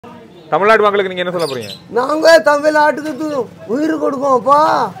தமிழ்நாடு மக்களுக்கு நீங்க என்ன சொல்ல போறீங்க? நாங்க தமிழ்நாட்டுக்கு உயிர் கொடுப்போம்ப்பா.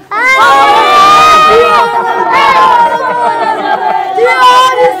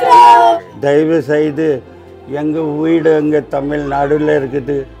 தயவு செய்து எங்கள் வீடு எங்கள் தமிழ்நாடுல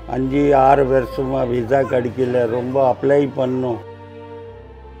இருக்குது. 5-6 வருஷமாக விசா கிடைக்கல. ரொம்ப அப்ளை பண்ணோம்.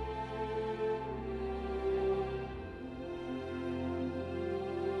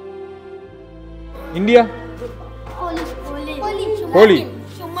 इंडिया कोहली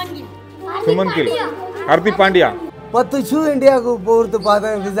सुमन गिल हार्दिक पांड्या 10 ஷூ இந்தியாவுக்கு போகிறது பார்த்தா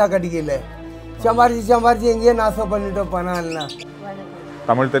விசா கிடைக்கல. சம்பாரிச்சு எங்கேயே நாசம் பண்ணிட்டோம் பணம் எல்லாம்.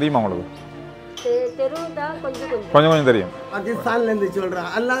 தமிழ் தெரியுமா உங்களுக்கு? கொஞ்சம் தெரியும். பாகிஸ்தான்லேருந்து சொல்கிறேன்.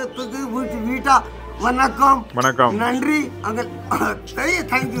 எல்லாத்துக்கு வீட்டா வணக்கம் வணக்கம் நன்றி அங்கே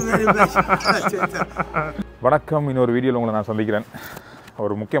தேங்க்யூ வெரி மச். வணக்கம். இன்னொரு வீடியோவில் உங்களை நான் சந்திக்கிறேன்.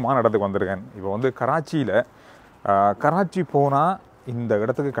 ஒரு முக்கியமான இடத்துக்கு வந்திருக்கேன். இப்போ வந்து கராச்சி போனால் இந்த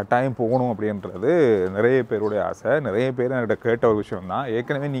இடத்துக்கு கட்டாயம் போகணும் அப்படின்றது நிறைய பேருடைய ஆசை. நிறைய பேர் என்கிட்ட கேட்ட ஒரு விஷயம் தான்.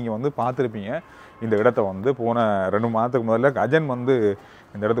 ஏற்கனவே நீங்கள் வந்து பார்த்துருப்பீங்க இந்த இடத்த வந்து போன 2 மாதத்துக்கு முதல்ல கஜன் வந்து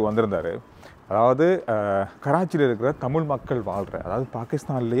இந்த இடத்துக்கு வந்திருந்தார். அதாவது கராச்சியில் இருக்கிற தமிழ் மக்கள் வாழ்கிற, அதாவது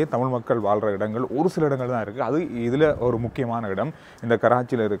பாகிஸ்தான்லேயே தமிழ் மக்கள் வாழ்கிற இடங்கள் ஒரு சில இடங்கள் தான் இருக்குது. அது இதில் ஒரு முக்கியமான இடம் இந்த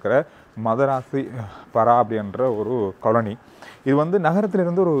கராச்சியில் இருக்கிற மதராசி பரா அப்படின்ற ஒரு காலனி. இது வந்து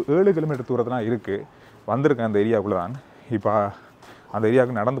நகரத்திலிருந்து ஒரு 7 கிலோமீட்டர் தூரத்தில் தான் இருக்குது. வந்திருக்கேன் அந்த ஏரியாவுக்குள்ளே தான். இப்போ அந்த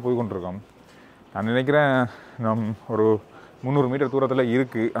ஏரியாவுக்கு நடந்து போய் கொண்டிருக்கோம். நான் நினைக்கிறேன் ஒரு 300 மீட்டர் தூரத்தில்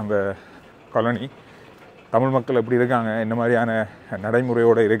இருக்குது அந்த காலனி. தமிழ் மக்கள் எப்படி இருக்காங்க, என்ன மாதிரியான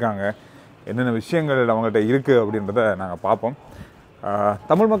நடைமுறையோடு இருக்காங்க, என்னென்ன விஷயங்கள் அவங்கள்ட்ட இருக்குது அப்படின்றத நாங்கள் பார்ப்போம்.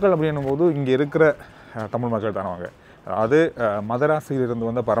 தமிழ் மக்கள் அப்படின்னும் போது இங்கே இருக்கிற தமிழ் மக்கள் தானவங்க. அதாவது மதராசியிலிருந்து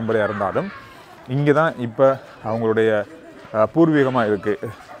வந்த பரம்பரையாக இருந்தாலும் இங்கே தான் இப்போ அவங்களுடைய பூர்வீகமாக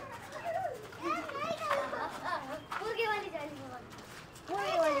இருக்குது.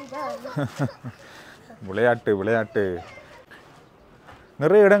 விளையாட்டு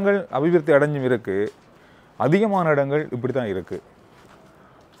நிறைய இடங்கள் அபிவிருத்தி அடைஞ்சும் இருக்குது. அதிகமான இடங்கள் இப்படி தான் இருக்குது.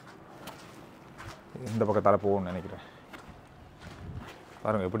 இந்த பக்கத்தால் போகணும்னு நினைக்கிறேன்.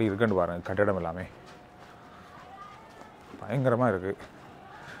 பாருங்கள் எப்படி இருக்குன்னு பாருங்கள். கட்டிடம் எல்லாமே பயங்கரமாக இருக்குது.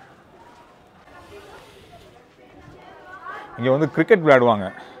 இங்கே வந்து கிரிக்கெட் விளையாடுவாங்க.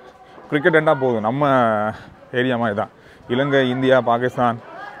 கிரிக்கெட் என்ன போதும் நம்ம ஏரியா மாதிரி தான். இலங்கை, இந்தியா, பாகிஸ்தான்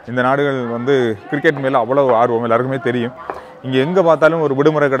இந்த நாடுகள் வந்து கிரிக்கெட் மேலே அவ்வளோ ஆர்வம் எல்லாருக்குமே தெரியும். இங்கே எங்கே பார்த்தாலும் ஒரு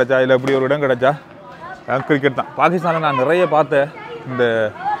விடுமுறை கிடச்சா இல்லை இப்படி ஒரு இடம் கிடச்சா கிரிக்கெட் தான். பாகிஸ்தானில் நான் நிறைய பார்த்தேன் இந்த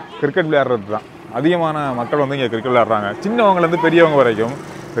கிரிக்கெட் விளையாடுறது தான். அதிகமான மக்கள் வந்து இங்கே கிரிக்கெட் விளையாடுறாங்க. சின்னவங்கலேருந்து பெரியவங்க வரைக்கும்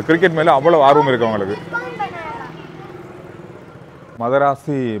இந்த கிரிக்கெட் மேலே அவ்வளோ ஆர்வம் இருக்குது அவங்களுக்கு.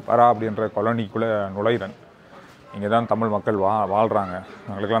 மதராசி பரா அப்படின்ற காலனிக்குள்ளே நுழைகிறேன். இங்கே தான் தமிழ் மக்கள் வாழ்கிறாங்க.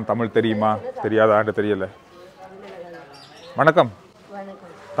 அவங்களுக்கெல்லாம் தமிழ் தெரியுமா தெரியாதான்னு தெரியல. வணக்கம்.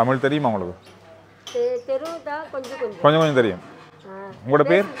 தமிழ் தெரியுமா உங்களுக்கு? கொஞ்சம் தெரியும். உங்களோட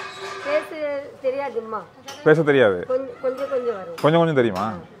பேர்? பேச தெரியாது. கொஞ்சம் தெரியுமா?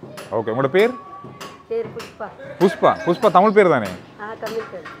 ஓகே. உங்களோட பேர்? புஷ்பா. தமிழ் பேர் தானே?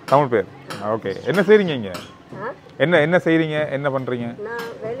 தமிழ் பேர். ஓகே. என்ன செய்றீங்க இங்கே? என்ன செய்றீங்க, என்ன பண்ணுறீங்க?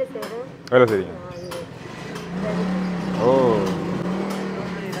 வேலை செய்றீங்க. ஓ,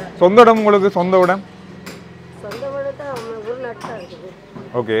 சொந்த இடம் உங்களுக்கு? சொந்த இடம்?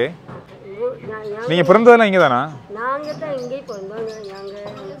 ஓகே. நீங்கள் பிறந்ததெல்லாம் இங்கே தானா?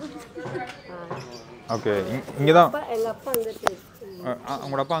 ஓகே. இங்கே தான்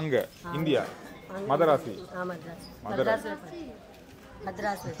உங்களோட அப்பா? அங்கே இந்தியா மதராசி.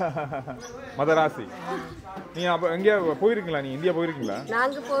 மதராசி. நீ அப்ப எங்க போயிருக்கீங்களா? நீ இந்தியா போயிருக்கீங்களா?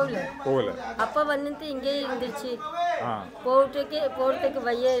 நாங்க போகல. அப்பா வந்துட்டு இங்கே இருந்துச்சு. போறதுக்கு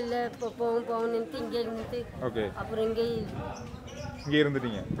வழியே இல்ல. போகணும்னு இங்கே இருந்துட்டு. ஓகே. அப்புறம் இங்கே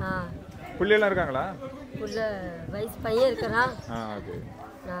இருந்துட்டீங்க. பிள்ளைலாம் இருக்காங்களா? புள்ள வயசு பையன் இருக்கிறான். ஓகே.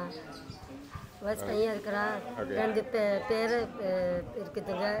 வயசு பையன் இருக்கிறான். 2 பேர்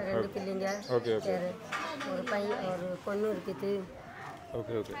இருக்குதுங்க. 2 பிள்ளைங்க. ஒரு பையன் ஒரு பொண்ணு இருக்குது.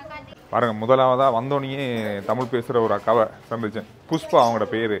 ஓகே. பாருங்க, முதலாவதாக வந்தோடனே தமிழ் பேசுகிற ஒரு அக்காவை சந்திச்சேன். புஷ்பா அவங்களோட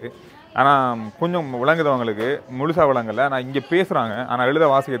பேர். ஆனால் கொஞ்சம் விளங்குது அவங்களுக்கு, முழுசாக விளங்கலை. ஆனால் இங்கே பேசுகிறாங்க, ஆனால் எழுத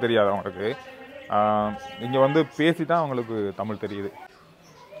வாசிக்க தெரியாது அவங்களுக்கு. இங்கே வந்து பேசி தான் அவங்களுக்கு தமிழ் தெரியுது.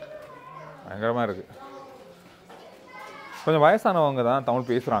 பயங்கரமாக இருக்குது. கொஞ்சம் வயசானவங்க தான் தமிழ்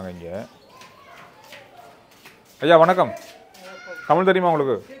பேசுகிறாங்க இங்கே. ஐயா வணக்கம். தமிழ் தெரியுமா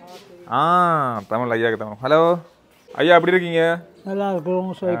உங்களுக்கு? தமிழ் ஐயாவுக்கு தமிழ். ஹலோ ஐயா, எப்படி இருக்கீங்க? நல்லா இருக்கிறோம்.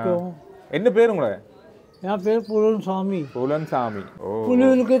 என்ன பேர் உங்களை? என் பேர் புலன்சாமி. ஓ,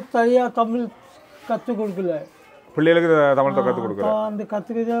 பிள்ளைகளுக்கு சரியா தமிழ் கற்றுக் கொடுக்கல. பிள்ளைகளுக்கு தமிழ் கற்றுக் கொடுக்கல. அந்த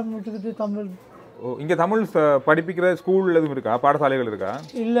கற்றுக்கிட்டு முடிச்சுக்கிட்டு தமிழ். ஓ இங்கே தமிழ் படிப்பிக்கிற ஸ்கூல் எதுவும் இருக்கா, பாடசாலைகள் இருக்கா?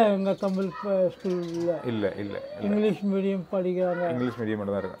 இல்லை, எங்கள் தமிழ் ஸ்கூல் இல்லை. இல்லை இல்லை இங்கிலீஷ் மீடியம் படிக்கிறாங்க. இங்கிலீஷ் மீடியம்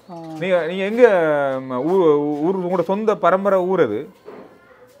மட்டும் தான் இருக்கா? நீங்கள் எங்கே ஊர் உங்களோட சொந்த பரம்பரை ஊர் அது?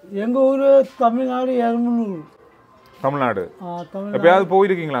 எங்கள் ஊர் தமிழ்நாடு, எரமனூர். தமிழ்நாடு. தமிழ்நாடு. எப்பயாவது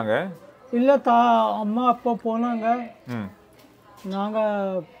போயிருக்கீங்களாங்க? இல்லை, அம்மா அப்பா போனாங்க.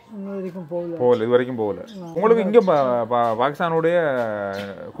 நாங்கள் இன்னும் வரைக்கும் போகல. இது வரைக்கும் போகல. உங்களுக்கு இங்கே பாகிஸ்தானுடைய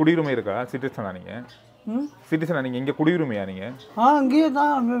குடியுரிமை இருக்கா? சிட்டிசனா நீங்கள்? சிட்டிசனா நீங்கள்? இங்கே குடியுரிமையா நீங்கள்? இங்கேயே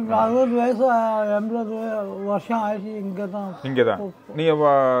தான். 60 வயசு 80 வருஷம் ஆயிடுச்சு. இங்கே தான். இங்கே தான். நீங்கள்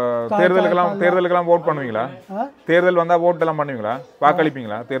தேர்தலுக்கெல்லாம் ஓட் பண்ணுவீங்களா? தேர்தல் வந்தால் ஓட் எல்லாம் பண்ணுவீங்களா?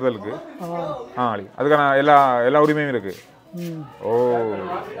 வாக்களிப்பீங்களா தேர்தலுக்கு? அதுக்கான எல்லா உரிமையும் இருக்கு. ஓ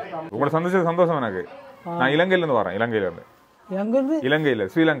உங்களை சந்தோஷம் எனக்கு. நான் இலங்கையிலேருந்து வரேன். இலங்கையிலேருந்து. இலங்கையில்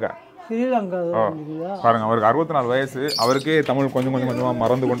ஸ்ரீலங்கா. பாருங்க, அவருக்கு 64 வயசு. அவருக்கே தமிழ் கொஞ்சம் கொஞ்சமாக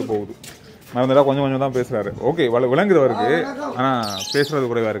மறந்து கொண்டு போகுது. மறந்துட்டா கொஞ்சம் கொஞ்சம் தான் பேசுறாரு. ஓகே, விளங்குது அவருக்கு, ஆனால் பேசுறது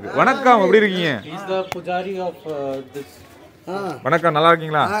குறைவா இருக்கு. வணக்கம், எப்படி இருக்கீங்க? வணக்கம், நல்லா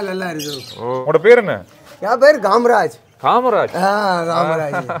இருக்கீங்களா? நல்லா இருக்கு. உங்களோட பேர் என்ன? என் பேர் காமராஜ். காமராஜ்.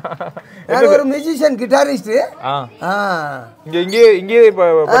 காமராஜ். நான் ஒரு மியூசிஷியன், கிட்டாரிஸ்ட்.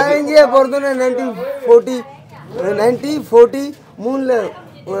 இங்கே பொறுத்தோன்னே 1943ல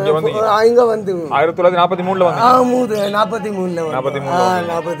இங்க வந்து 1943ல வந்து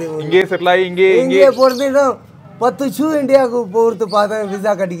 43 இங்கே செட்டில் ஆகி இங்கே பொறுத்தோம் 10 ஷூ இந்தியாவுக்கு போகிறது பார்த்தேன்.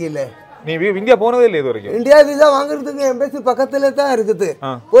 விசா கிடைக்கல. நீ இந்தியா போனதே இல்லை இது வரைக்கும்? இந்தியா விசா வாங்குறதுக்கு எம்பசி பக்கத்துல தான் இருக்குது.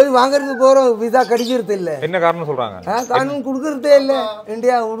 போய் வாங்குறதுக்கு போறோம், விசா கிடைக்கிறது இல்ல. என்ன காரணம் சொல்றாங்க? காரணம் கொடுக்கறதே இல்ல.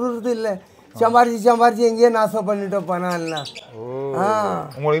 இந்தியா விடுறது இல்ல. சம்பாரிச்சு எங்கேயே நாசம் பண்ணிட்டோம் பணம் எல்லாம்.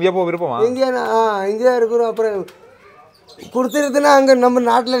 உங்களுக்கு இந்தியா போக விருப்பமா? இங்கே இருக்கிறோம். அப்புறம் கொடுத்துருதுன்னா அங்கே நம்ம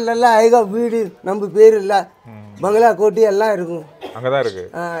நாட்டில் நல்லா அழகா வீடு, நம்ம பேர் இல்லை, பங்களா கோட்டி எல்லாம் இருக்கும். அங்கதான் இருக்கு.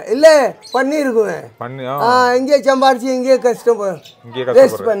 இல்லை பண்ணி இருக்குவேன். இங்கே சம்பாரிச்சு இங்கே கஷ்டம்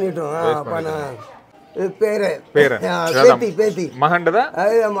வேஸ்ட் பண்ணிட்டோம் பணம். பேத்தி மகன்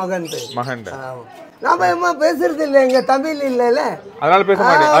நாம பேசுறது இல்லை. எங்க தமிழ் இல்லைல்ல, அதனால பேச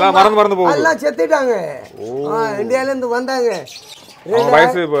மாட்டேன். மறந்து போகுது. எல்லாம் செத்துட்டாங்க. இந்தியால இருந்து வந்தாங்க.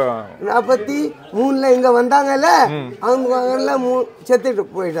 43ல இங்க வந்தாங்கல்ல, அவங்க எல்லாம் செத்துட்டு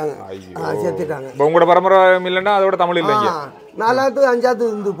போயிட்டாங்க. செத்துட்டாங்க. உங்களோட பரம்பரை இல்லைன்னா அதோட தமிழ் இல்லைங்க. 4வது 5வது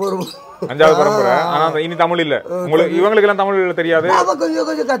இருந்து போறோம். 5வது பரம்பரை. ஆனா இனி தமிழ் இல்ல. உங்களுக்கு இவங்களுக்கு எல்லாம் தமிழ் தெரியாது.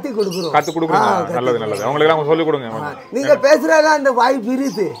 கொஞ்சம் கத்து கொடுக்குறோம். நல்லது. அவங்களுக்கு எல்லாம் சொல்லிக் கொடுங்க. நீங்க பேசுறதா அந்த வாய்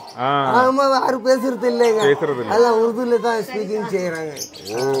பிரித்து. ஆமா, யாரும் பேசுறது இல்லைங்க. எல்லாம் உருதுல தான் ஸ்பீக்கிங் செய்யறாங்க.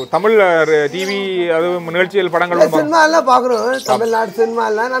 தமிழ் டிவி அது நிகழ்ச்சிகள் படங்கள் சினிமா எல்லாம் பாக்குறோம். தமிழ்நாடு சினிமா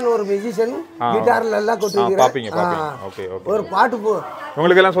எல்லாம். நான் ஒரு மியூசிஷியன், கிட்டார்ல எல்லாம் கொட்டிக்கிறேன். ஒரு பாட்டு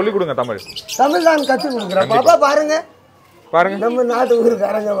உங்களுக்கு எல்லாம் சொல்லிக் கொடுங்க. தமிழ் தான் கத்து கொடுக்குறேன். பாப்பா பாருங்க, நம்ம நாட்டு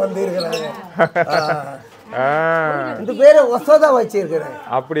ஊருக்காரங்க வந்து இருக்கிறாங்க. இந்த பேரை வசோதா வச்சிருக்கிறேன்.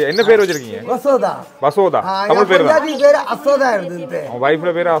 அப்படி என்ன பேர் வச்சிருக்கீங்க? வசோதா. தமிழ் பேர் தான். பேரு அசோதா இருந்தது. உங்க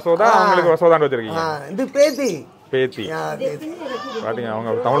வைஃப்ல பேரு அசோதா, உங்களுக்கு வசோதான்னு வச்சிருக்கீங்க. இந்த பேத்தி பாத்தீங்க, அவங்க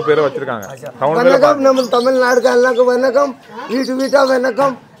தமிழ் பேரை வச்சிருக்காங்க. வணக்கம், நம்ம தமிழ்நாடுக்கு எல்லாருக்கும் வணக்கம். வீட்டா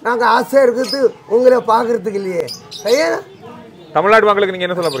வணக்கம். நாங்க ஆசையா இருக்குது உங்களை பாக்குறதுக்கு இல்லையே. தமிழ்நாடு மக்களுக்கு நீங்க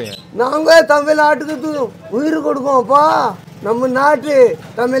என்ன சொல்ல போறீங்க? நாங்க தமிழ்நாட்டுக்கு உயிர் கொடுப்போம்ப்பா. நம்ம நாட்டு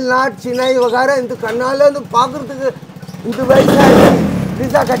தமிழ்நாட்டு சின்ன வகார இந்த கண்ணால வந்து பாக்குறதுக்கு இந்த வயசாக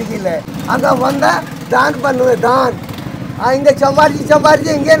விசா கிடைக்கல. அங்க வந்தா தான் பண்ணுவேன். தான் இங்க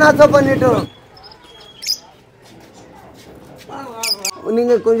சம்பாரிச்சு இங்கே நாசம் பண்ணிட்டோம்.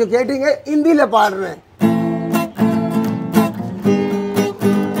 நீங்க கொஞ்சம் கேட்டீங்க, ஹிந்தியில பாடுறேன்.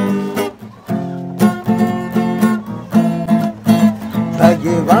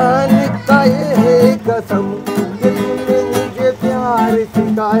 भगवान का ये कसम कि तुमने मुझे प्यार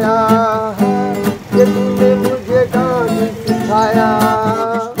सिखाया है, कि तुमने मुझे डांस सिखाया.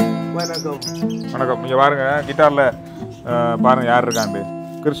 வணக்கம். இங்க பாருங்க, கிட்டார்ல பாருங்க யார் இருக்காங்க.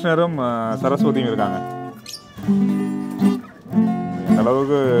 கிருஷ்ணரும் சரஸ்வதியும் இருக்காங்க.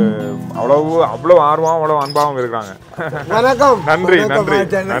 அளவுக்கு அவ்வளவு ஆர்வம், அவ்வளவு அன்பாவும் இருக்காங்க. வணக்கம்.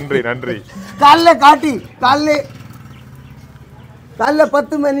 நன்றி. காலைல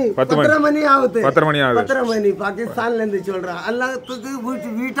 10 மணி ஆகுது. 10 மணி பாகிஸ்தான்ல இருந்து சொல்றேன். எல்லாத்துக்கு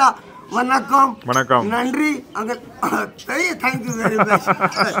வீட்டா வணக்கம் நன்றி. அங்க தேங்க்யூ வெரி மச்.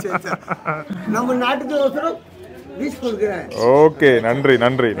 நம்ம நாட்டுக்கு ஓகே, நன்றி.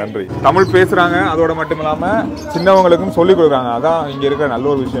 தமிழ் பேசுறாங்க, அதோட மட்டும் இல்லாம சின்னவங்களுக்கும் சொல்லிக் கொடுக்குறாங்க. அதான் இங்க இருக்கிற நல்ல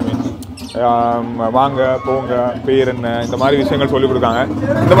ஒரு விஷயமே. வாங்க போங்க, பேர் என்ன, இந்த மாதிரி விஷயங்கள் சொல்லிக் கொடுக்காங்க.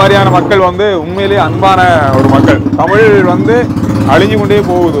 இந்த மாதிரியான மக்கள் வந்து உண்மையிலேயே அன்பான ஒரு மக்கள். தமிழ் வந்து அழிஞ்சு கொண்டே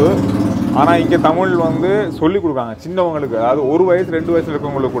போகுது. ஆனால் இங்கே தமிழ் வந்து சொல்லிக் கொடுக்குறாங்க சின்னவங்களுக்கு, அதாவது 1 வயசு 2 வயசுல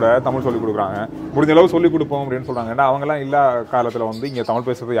இருக்கவங்களுக்கு கூட தமிழ் சொல்லிக் கொடுக்குறாங்க. முடிஞ்ச அளவு சொல்லிக் கொடுப்போம் அப்படின்னு சொல்கிறாங்க. ஏன்னா அவங்கெல்லாம் இல்லா காலத்தில் வந்து இங்கே தமிழ்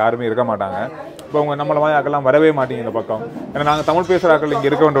பேசுறது யாருமே இருக்க மாட்டாங்க. இப்போ அவங்க நம்மள மாதிரி ஆக்கெல்லாம் வரவே மாட்டீங்க இந்த பக்கம். ஏன்னா நாங்கள் தமிழ் பேசுகிற ஆக்கள்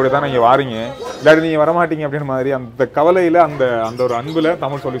இங்கே இருக்க வேண்டிய தான் நீங்கள் வாரீங்க, இல்லாட்டி நீங்கள் வரமாட்டீங்க அப்படின்னு மாதிரி அந்த கவலையில் அந்த அந்த ஒரு அன்பில்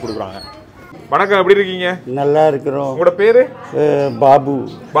தமிழ் சொல்லிக் கொடுக்குறாங்க. வணக்கம், எப்படி இருக்கீங்க? நல்லா இருக்கிறோம். உங்களோட பேரு? பாபு.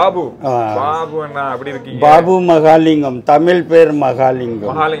 பாபு. பாபு அண்ணா எப்படி இருக்கீங்க? பாபு மகாலிங்கம், தமிழ் பேர்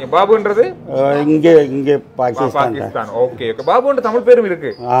மகாலிங்கம். மகாலிங்கம். பாபுன்றது இங்கே இங்கே பாகிஸ்தான். Okay okay. பாபுன்ற தமிழ் பேரும்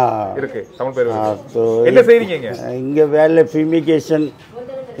இருக்கு. இருக்கு தமிழ் பேர். என்ன செய்றீங்க? இங்க வேலை ஃபியூமிகேஷன்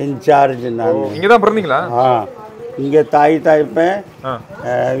இன்சார்ஜ். நான் இங்க தான் பிறந்தீங்களா? இங்கே தாய்ப்பேன்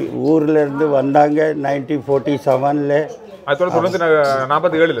ஊர்ல இருந்து வந்தாங்க 1947ல.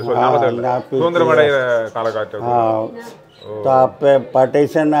 1947 சுதந்திரம் அடைகிற காலகட்டம். அப்போ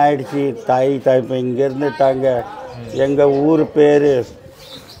பட்டேஷன் ஆயிடுச்சு. தாய்ப்பேன் இங்கே இருந்துட்டாங்க. எங்கள் ஊர் பேர்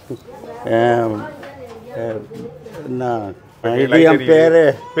என் பேரு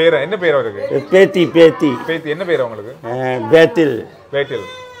என்ன பேர் அவருக்கு? பேத்தி. பேத்தி என்ன பேர் உங்களுக்கு? பேத்தில். பேத்தில்.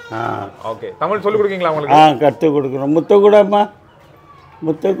 ஓகே. தமிழ் சொல்லிக் கொடுக்கீங்களா உங்களுக்கு? கற்றுக் கொடுக்குறோம். முத்தக்கூடம்மா,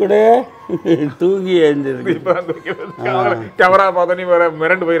 முத்தக்கூட தூங்கி எழுந்திருக்கு. கேமரா பார்த்தா நீ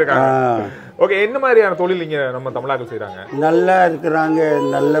மிரண்டு போயிருக்காங்க. ஓகே. என்ன மாதிரியான தொழில் இங்க நம்ம தமிழாக்கள் செய்யறாங்க? நல்லா இருக்கிறாங்க,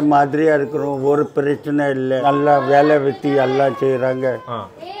 நல்ல மாதிரியா இருக்கிறோம், ஒரு பிரச்சனை இல்லை. நல்லா வேலை வெட்டி எல்லாம் செய்யறாங்க.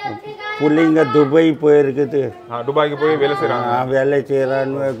 பிள்ளைங்க துபாய் போயிருக்குது. துபாய்க்கு போய் வேலை செய்யறாங்க. வேலை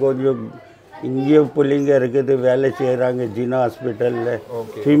செய்யறாங்க. கொஞ்சம் இங்கேயும் பிள்ளைங்க இருக்குது, வேலை செய்கிறாங்க ஜினா ஹாஸ்பிட்டலில்.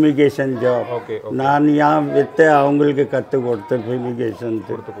 Fumigation job. நான் ஏன் விற்று அவங்களுக்கு கற்றுக் கொடுத்தேன் ஃபியூமிகேஷன்.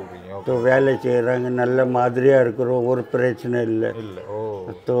 வேலை செய்கிறாங்க, நல்ல மாதிரியாக இருக்கிறோம், ஒரு பிரச்சனை இல்லை.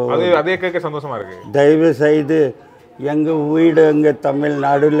 அதே கேட்க சந்தோஷமா இருக்கு. தயவு செய்து எங்கள் வீடு இங்கே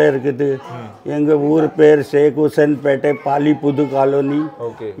தமிழ்நாடுல இருக்குது. எங்கள் ஊர் பேர் ஷேக் ஹுசேன்பேட்டை, பாலி புது காலோனி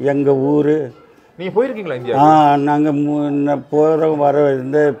எங்கள் ஊர். நீங்கள் போயிருக்கீங்களா? நாங்கள் போகிறோம் வர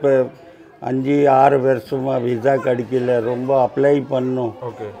இருந்து இப்போ 5-6 வருஷமா விசா கிடைக்கல. ரொம்ப அப்ளை பண்ணோம்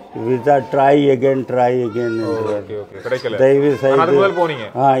விசா. ட்ரை அகேன் தயவு செய்து.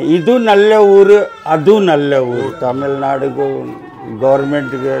 இது நல்ல ஊர், அதுவும் நல்ல ஊர். தமிழ்நாடுக்கு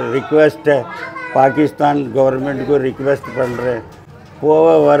கவர்மெண்ட்டுக்கு ரிக்வெஸ்ட், பாகிஸ்தான் கவர்மெண்ட்டுக்கு ரிக்வெஸ்ட் பண்ணுறேன்,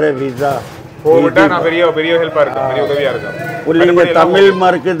 போக வர விசா பிள்ளைங்க தமிழ்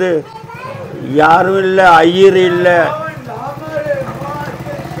மறுக்குது. யாரும் இல்லை,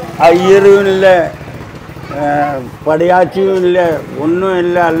 ஐயரும் இல்லை, படியாச்சியும் இல்லை, ஒன்றும்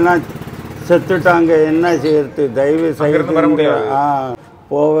இல்லை, எல்லாம் செத்துட்டாங்க. என்ன செய்யறது? தயவு செய்து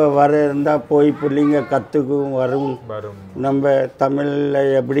போக வர இருந்தால் போய் பிள்ளைங்க கற்றுக்கும் வரும். நம்ம தமிழில்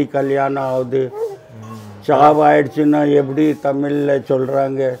எப்படி கல்யாணம் ஆகுது, சாவாயிடுச்சுன்னா எப்படி தமிழில்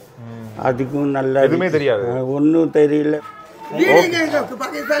சொல்கிறாங்க, அதுக்கும் நல்லா தெரியாது, ஒன்றும் தெரியல.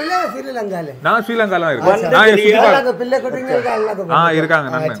 நான் ஸ்ரீலங்கால இருக்காங்க.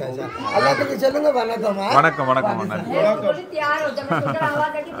 வணக்கம் வணக்கம்.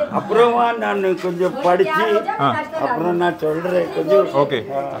 அப்புறமா நான் கொஞ்சம் படிச்சு அப்புறம் நான் சொல்றேன் கொஞ்சம். ஓகே.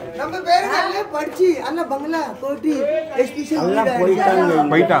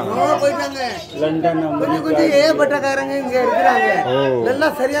 போயிட்டாங்க லண்டன், கொஞ்சம் ஏற்பட்டக்காரங்க இங்க இருக்கிறாங்க. நல்லா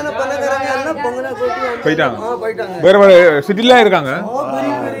சரியான பணக்காரங்க எல்லாம் பொங்கலா போயிட்டாங்க. வேற வேற சிட்டிலாம் இருக்காங்க.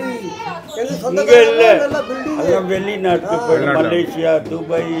 இங்க இல்ல, எல்லாம் வெளிநாட்டுக்கு போயிட்டாங்க. மலேசியா,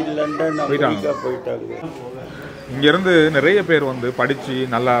 துபாய், லண்டன், அமெரிக்கா போயிட்டாங்க. இங்கேருந்து நிறைய பேர் வந்து படித்து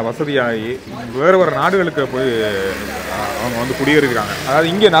நல்லா வசதியாகி வேறு வேறு நாடுகளுக்கு போய் அவங்க வந்து குடியேறிருக்காங்க. அதாவது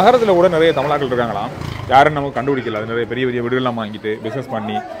இங்கே நகரத்தில் கூட நிறைய தமிழாக்கள் இருக்காங்களாம், யாரும் நமக்கு கண்டுபிடிக்கல. அது நிறைய பெரிய பெரிய வீடுகள்லாம் வாங்கிட்டு பிஸ்னஸ்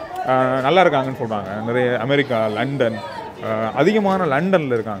பண்ணி நல்லா இருக்காங்கன்னு சொல்கிறாங்க. நிறைய அமெரிக்கா, லண்டன், அதிகமான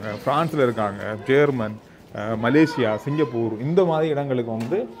லண்டனில் இருக்காங்க, ஃப்ரான்ஸில் இருக்காங்க, ஜெர்மன், மலேசியா, சிங்கப்பூர், இந்த மாதிரி இடங்களுக்கு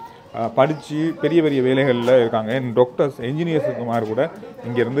வந்து படித்து பெரிய பெரிய வேலைகளில் இருக்காங்க. டாக்டர்ஸ், என்ஜினியர்ஸுக்கு மாதிரி கூட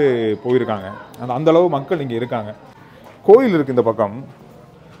இங்கேருந்து போயிருக்காங்க. அந்தளவு மக்கள் இங்கே இருக்காங்க. கோயில் இருக்குது இந்த பக்கம்,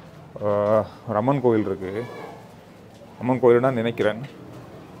 ஒரு அம்மன் கோயில் இருக்குது. அம்மன் கோயில்னா நினைக்கிறேன்.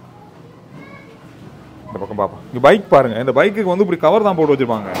 இந்த பக்கம் பார்ப்போம். இங்கே பைக் பாருங்கள். இந்த பைக்குக்கு வந்து இப்படி கவர் தான் போட்டு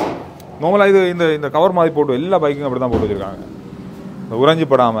வச்சுருப்பாங்க. நார்மலாக இது இந்த கவர் மாதிரி போட்டு எல்லா பைக்கும் அப்படி தான் போட்டு வச்சுருக்காங்க. இந்த உறைஞ்சி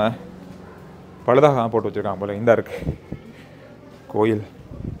படாமல் பழுதாக போட்டு வச்சுருக்காங்க போல. இந்த இருக்கு கோயில்,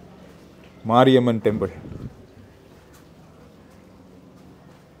 மாரியம்மன் டெம்பிள்.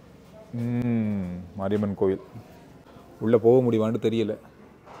 மாரியம்மன் கோயில் உள்ளே போக முடியுமான்னு தெரியல.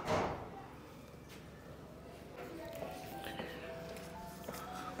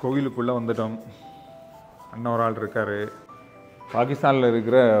 கோயிலுக்குள்ளே வந்துட்டோம். அண்ணன் ஒரு ஆள் இருக்கார். பாகிஸ்தானில்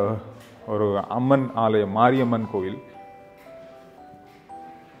இருக்கிற ஒரு அம்மன் ஆலயம், மாரியம்மன் கோயில்.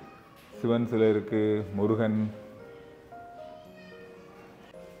 சிவன் சிலை இருக்குது, முருகன்.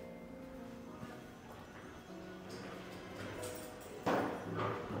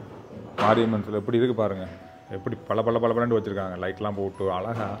 மாரியம்மன் சிலை எப்படி இருக்குது பாருங்கள், எப்படி பல வச்சுருக்காங்க, லைட்லாம் போட்டு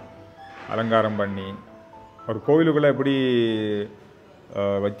அழகாக அலங்காரம் பண்ணி ஒரு கோவிலுக்குள்ளே எப்படி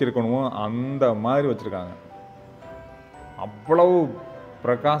வச்சிருக்கணுமோ அந்த மாதிரி வச்சுருக்காங்க. அவ்வளவு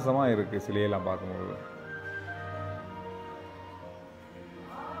பிரகாசமாக இருக்குது சிலையெல்லாம் பார்க்கும்போது.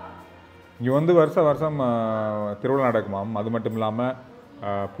 இங்கே வந்து வருஷம் திருவிழா நடக்குமாம். அது மட்டும் இல்லாமல்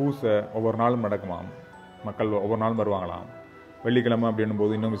பூசை ஒவ்வொரு நாளும் நடக்குமாம். மக்கள் ஒவ்வொரு நாளும் வருவாங்களாம். வெள்ளிக்கிழமை அப்படின்னும்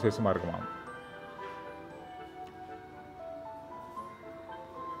போது இன்னும் விசேஷமாக இருக்குமாம்.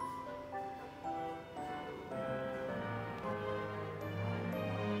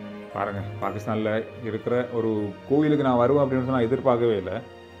 பாருங்கள், பாகிஸ்தானில் இருக்கிற ஒரு கோவிலுக்கு நான் வருவேன் அப்படின்னு சொன்னால் எதிர்பார்க்கவே இல்லை.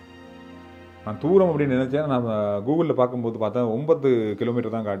 நான் தூரம் அப்படின்னு நினச்சேன். நான் கூகுளில் பார்க்கும்போது பார்த்தா 9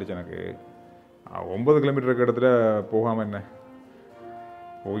 கிலோமீட்டர் தான் காட்டுச்சு எனக்கு. 9 கிலோமீட்டருக்கு இடத்துல போகாமல் என்ன,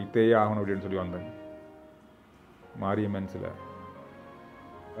 போயிட்டே ஆகணும் அப்படின்னு சொல்லி வந்தேன். மாரியம்மன் சிலை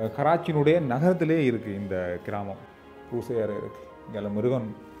கராச்சியினுடைய நகரத்திலே இருக்குது இந்த கிராமம். பூசையார் இருக்குது. இங்கே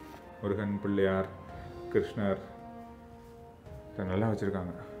முருகன் பிள்ளையார், கிருஷ்ணர் நல்லா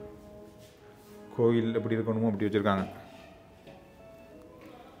வச்சுருக்காங்க. கோயில் எப்படி இருக்கணுமோ அப்படி வச்சுருக்காங்க.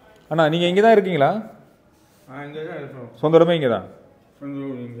 அண்ணா நீங்கள் இங்கே தான் இருக்கீங்களா? இங்கே தான் இருக்கோம். சொந்த இடமே இங்கே தான்?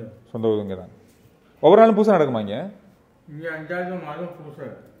 சொந்த ஊர் இங்கே தான். ஒவ்வொரு நாளும் பூசை நடக்குமா இங்கே? இங்கே 5வது மாதம் பூசை.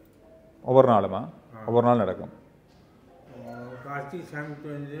 ஒவ்வொரு நாளுமா? ஒவ்வொரு நாள் நடக்கும். கார்த்திகை சாமிக்கு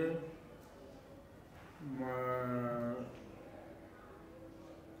வந்து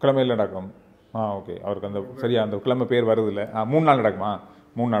கிழமையில் நடக்கும். ஓகே, அவருக்கு அந்த சரியா அந்த கிழமை பேர் வருது இல்லை. 3 நாள் நடக்குமா?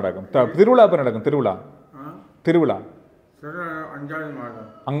 3 நாள் நடக்கும். திருவிழா எப்போ நடக்கும்? திருவிழா 5வது மாதம்.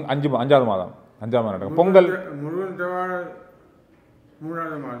 5வது மாதம் நடக்கும். பொங்கல் முருகன் திருவிழா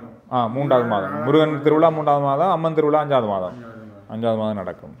 3வது மாதம். 3வது மாதம். முருகன் திருவிழா 3வது மாதம், அம்மன் திருவிழா 5வது மாதம். 5வது மாதம்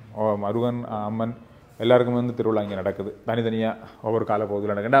நடக்கும். முருகன் அம்மன் எல்லாருக்குமே வந்து திருவிழா இங்கே நடக்குது. தனித்தனியாக ஒவ்வொரு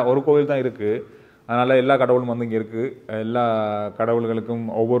காலப்பகுதியில் நடக்குது. ஒரு கோவில் தான் இருக்குது, அதனால் எல்லா கடவுளும் வந்து இங்கே இருக்குது. எல்லா கடவுள்களுக்கும்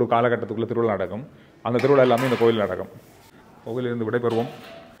ஒவ்வொரு காலகட்டத்துக்குள்ளே திருவிழா நடக்கும். அந்த திருவிழா எல்லாமே இந்த கோவில் நடக்கும். கோவிலிருந்து விடைபெறுவோம்.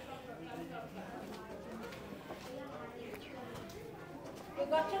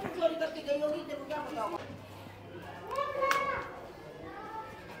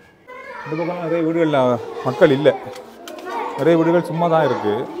 இந்த பக்கம் நிறைய வீடுகளில் மக்கள் இல்லை. நிறைய வீடுகள் சும்மா தான்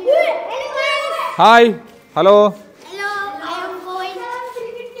இருக்குது. Hi, hello.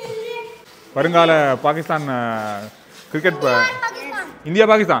 வருங்கால பாகிஸ்தான் கிரிக்கெட், இந்தியா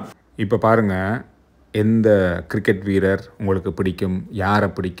பாகிஸ்தான். இப்போ பாருங்கள், எந்த கிரிக்கெட் வீரர் உங்களுக்கு பிடிக்கும், யாரை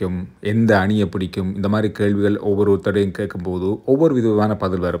பிடிக்கும், எந்த அணியை பிடிக்கும், இந்த மாதிரி கேள்விகள் ஒவ்வொருத்தரையும் கேட்கும்போது ஒவ்வொரு விதமான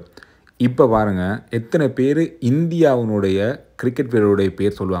பதில் வரும். இப்போ பாருங்கள், எத்தனை பேர் இந்தியாவினுடைய கிரிக்கெட் வீரருடைய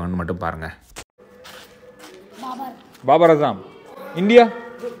பேர் சொல்லுவாங்கன்னு மட்டும் பாருங்கள். பாபர் அசாம். இந்தியா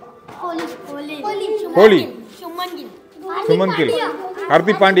கோலி, Suman kill,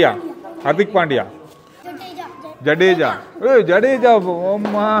 Hardik Pandya, Jadeja. Jadeja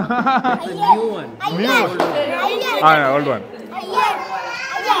old one.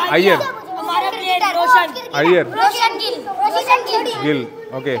 Iyer kill.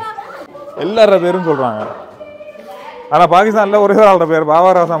 Okay, எல்லார பேரும் சொல்கிறாங்க. ஆனால் பாகிஸ்தானில் ஒரே ஆளோட பேர்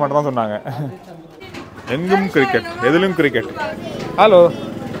பாபர் அசாம் மட்டும் தான் சொன்னாங்க. எங்கும் கிரிக்கெட், எதிலும் கிரிக்கெட். ஹலோ.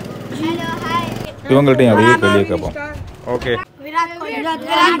 இவங்கள்ட்டையும் அப்படியே கேள்வியை கேட்போம். ஓகே,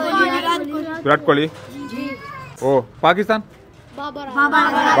 விராட் கோலி. ஓ, Pakistan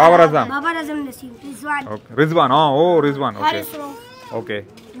Babur Assam. Okay, Rizwan. Rizwan. Okay okay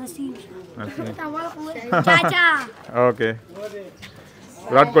okay.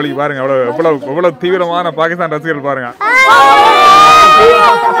 Virat Kohli பாருங்க, எவ்வளவு தீவிரமான பாகிஸ்தான் ரசிகர்கள் பாருங்க.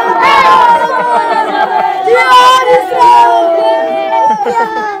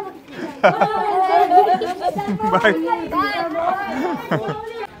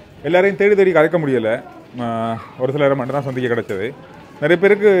 எல்லாரையும் தேடி கதைக்க முடியலை. ஒரு சிலரை மட்டும்தான் சந்திக்க கிடைச்சது. நிறைய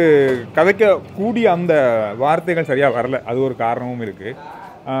பேருக்கு கதைக்க கூடிய அந்த வார்த்தைகள் சரியாக வரல. அது ஒரு காரணமும் இருக்குது.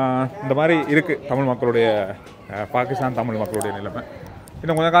 இந்த மாதிரி இருக்குது தமிழ் மக்களுடைய, பாகிஸ்தான் தமிழ் மக்களுடைய நிலைமை.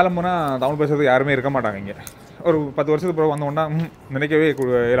 இன்னும் கொஞ்சம் காலம் போனால் தமிழ் பேசுறது யாருமே இருக்க மாட்டாங்க இங்கே. ஒரு 10 வருஷத்துக்கு பிறகு வந்தோன்னா நினைக்கவே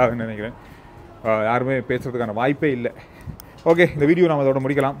இயலாதுன்னு நினைக்கிறேன். யாருமே பேசுறதுக்கான வாய்ப்பே இல்லை. ஓகே, இந்த வீடியோ நம்ம அதோட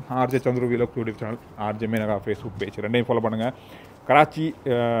முடிக்கலாம். RJ Chandru vlog YouTube channel, RJ Maneka Facebook page, ரெண்டையும் ஃபாலோ பண்ணுங்கள். கராச்சி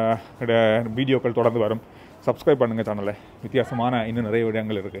வீடியோக்கள் தொடர்ந்து வரும். சப்ஸ்கிரைப் பண்ணுங்கள் சேனலை. வித்தியாசமான இன்னும் நிறைய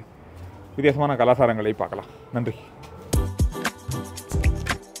விடயங்கள் இருக்குது. வித்தியாசமான கலாச்சாரங்களை பார்க்கலாம். நன்றி.